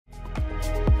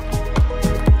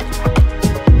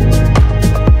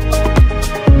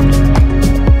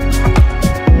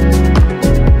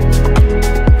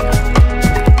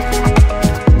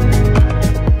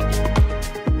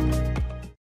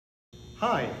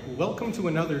welcome to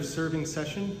another serving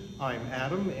session. I'm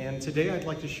Adam, and today I'd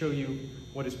like to show you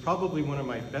what is probably one of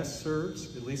my best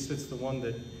serves. At least it's the one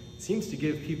that seems to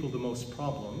give people the most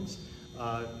problems.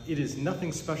 It is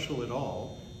nothing special at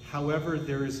all. However,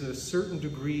 there is a certain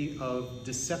degree of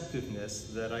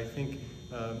deceptiveness that I think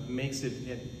makes it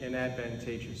an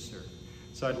advantageous serve.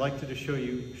 So I'd like to show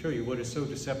you what is so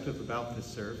deceptive about this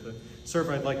serve. The serve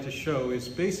I'd like to show is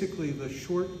basically the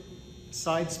short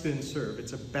side spin serve.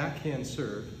 It's a backhand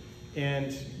serve,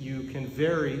 and you can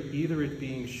vary either it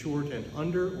being short and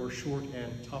under or short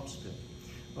and topspin.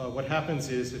 What happens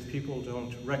is if people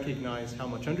don't recognize how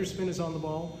much underspin is on the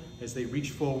ball, as they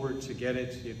reach forward to get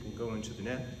it, it will go into the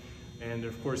net. And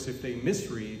of course, if they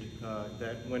misread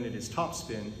that when it is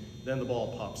topspin, then the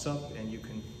ball pops up and you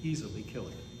can easily kill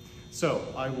it. So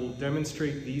I will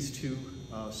demonstrate these two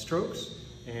strokes,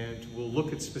 and we'll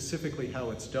look at specifically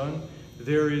how it's done.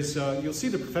 There is, you'll see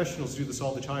the professionals do this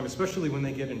all the time, especially when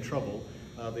they get in trouble.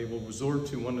 They will resort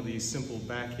to one of these simple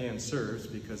backhand serves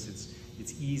because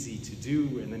it's easy to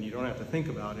do, and then you don't have to think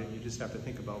about it. You just have to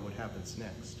think about what happens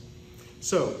next.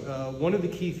 So one of the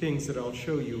key things that I'll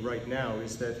show you right now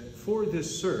is that for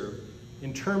this serve,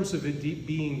 in terms of it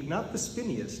being not the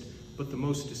spinniest, but the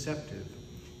most deceptive,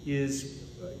 is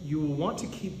you will want to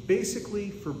keep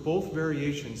basically for both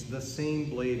variations the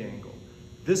same blade angle.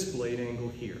 This blade angle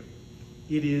here.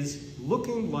 It is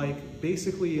looking like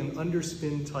basically an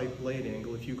underspin type blade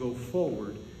angle. If you go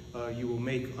forward, you will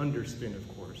make underspin,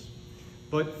 of course.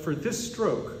 But for this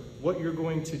stroke, what you're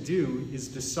going to do is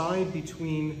decide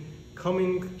between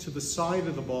coming to the side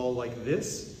of the ball like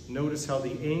this. Notice how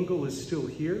the angle is still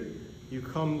here. You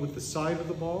come with the side of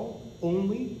the ball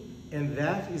only, and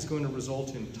that is going to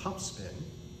result in topspin.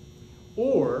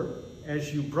 Or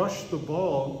as you brush the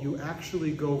ball, you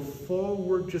actually go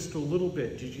forward just a little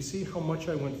bit. Did you see how much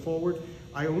I went forward?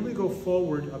 I only go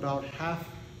forward about half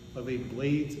of a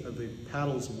blade of the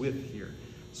paddle's width here.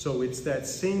 So it's that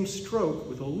same stroke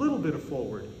with a little bit of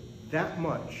forward, that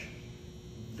much.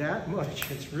 That much.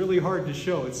 It's really hard to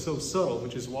show. It's so subtle,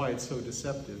 which is why it's so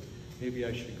deceptive. Maybe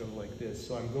I should go like this.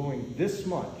 So I'm going this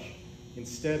much.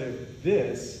 Instead of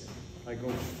this, I go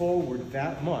forward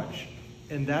that much.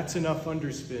 And that's enough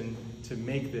underspin to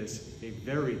make this a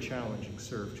very challenging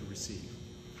serve to receive.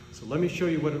 So let me show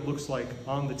you what it looks like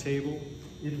on the table.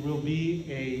 It will be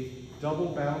a double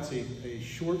bounce, a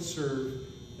short serve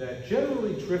that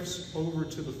generally drifts over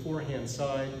to the forehand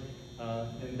side,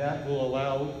 and that will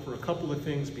allow for a couple of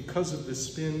things. Because of the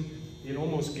spin, it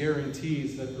almost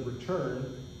guarantees that the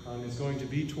return is going to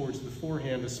be towards the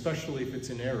forehand, especially if it's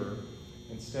an error,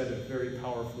 instead of very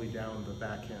powerfully down the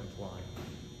backhand line.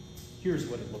 Here's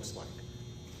what it looks like.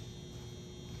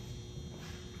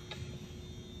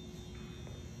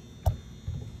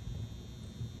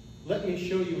 Let me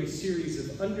show you a series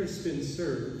of underspin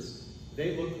serves.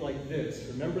 They look like this.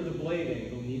 Remember, the blade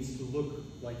angle needs to look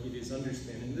like it is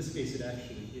underspin. In this case, it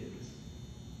actually is.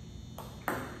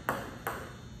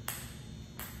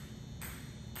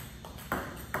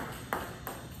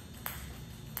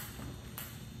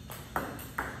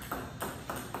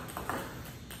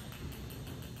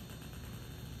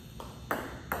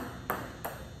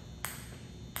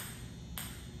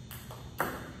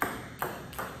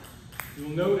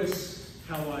 You'll notice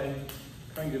how I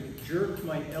kind of jerk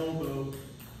my elbow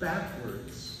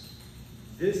backwards.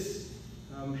 This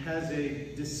has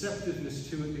a deceptiveness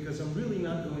to it because I'm really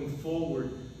not going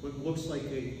forward what looks like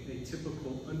a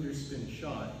typical underspin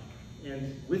shot.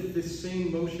 And with this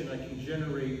same motion, I can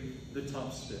generate the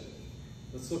top spin.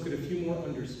 Let's look at a few more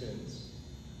underspins.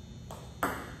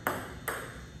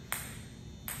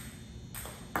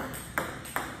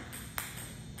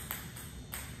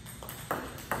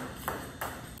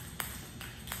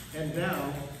 And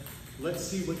now, let's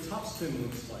see what topspin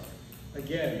looks like.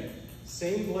 Again,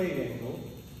 same blade angle.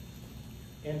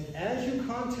 And as you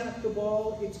contact the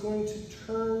ball, it's going to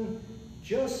turn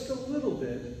just a little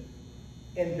bit.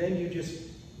 And then you just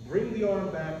bring the arm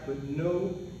back with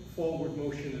no forward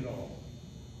motion at all.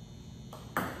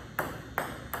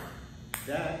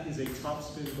 That is a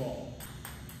topspin ball.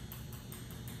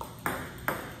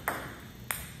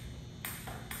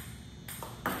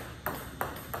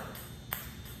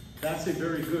 That's a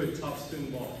very good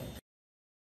topspin ball.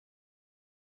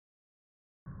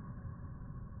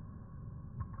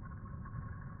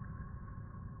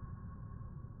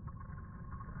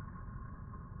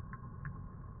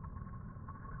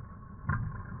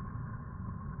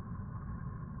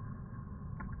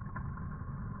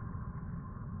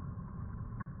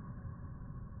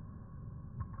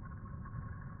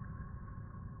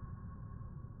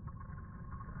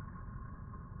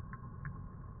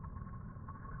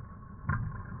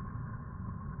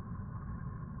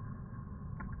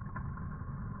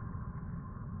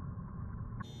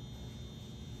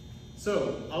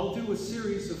 So I'll do a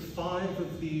series of 5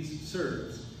 of these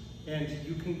serves, and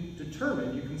you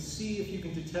can see if you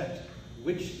can detect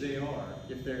which they are,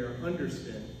 if they are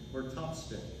underspin or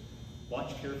topspin.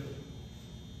 Watch carefully.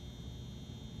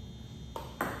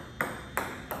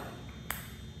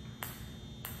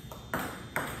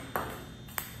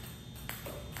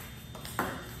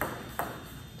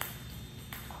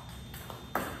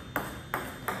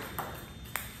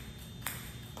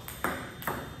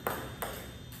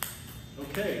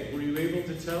 Okay, were you able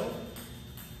to tell?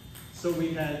 So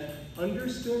we had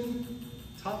underspin,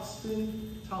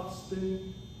 topspin,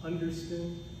 topspin,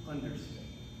 underspin, underspin.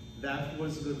 That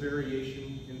was the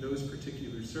variation in those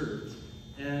particular serves.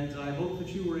 And I hope that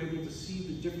you were able to see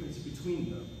the difference between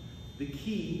them. The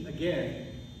key, again,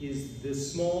 is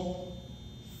this small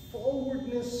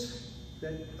forwardness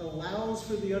that allows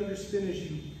for the underspin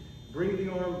as you bring the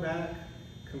arm back,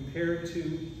 compared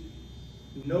to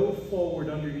no forward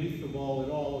underneath the ball at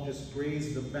all, just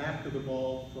graze the back of the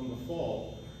ball from the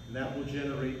fall, and that will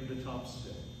generate the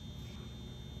topspin.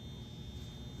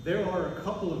 There are a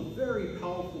couple of very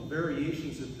powerful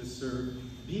variations of this serve.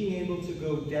 Being able to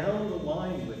go down the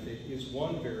line with it is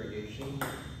one variation,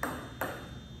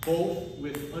 both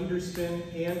with underspin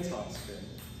and topspin.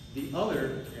 The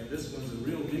other, and this one's a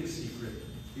real big secret,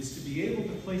 is to be able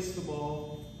to place the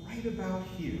ball right about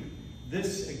here.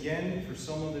 This, again, for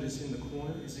someone that is in the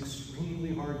corner, is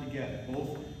extremely hard to get,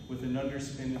 both with an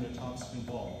underspin and a topspin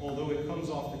ball. Although it comes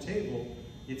off the table,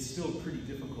 it's still pretty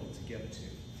difficult to get to.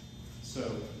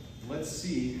 So let's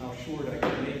see how short I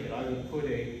can make it. I will put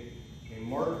a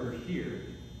marker here.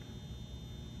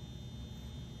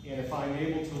 And if I'm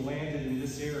able to land it in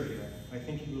this area, I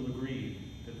think you will agree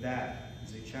that that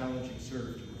is a challenging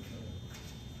serve to return.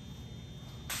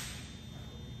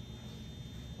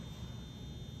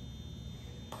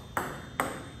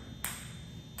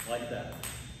 Like that.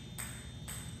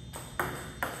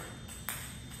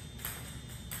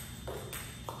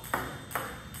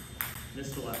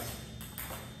 Missed the last one.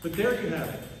 But there you have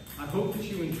it. I hope that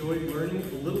you enjoyed learning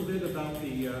a little bit about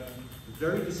the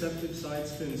very deceptive side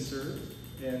spin serve,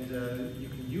 and you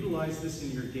can utilize this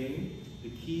in your game. The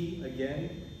key,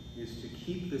 again, is to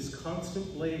keep this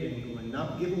constant blade angle and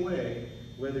not give away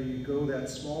whether you go that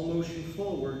small motion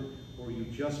forward or you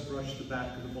just brush the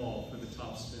back of the ball for the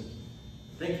top spin.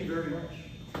 Thank you very much.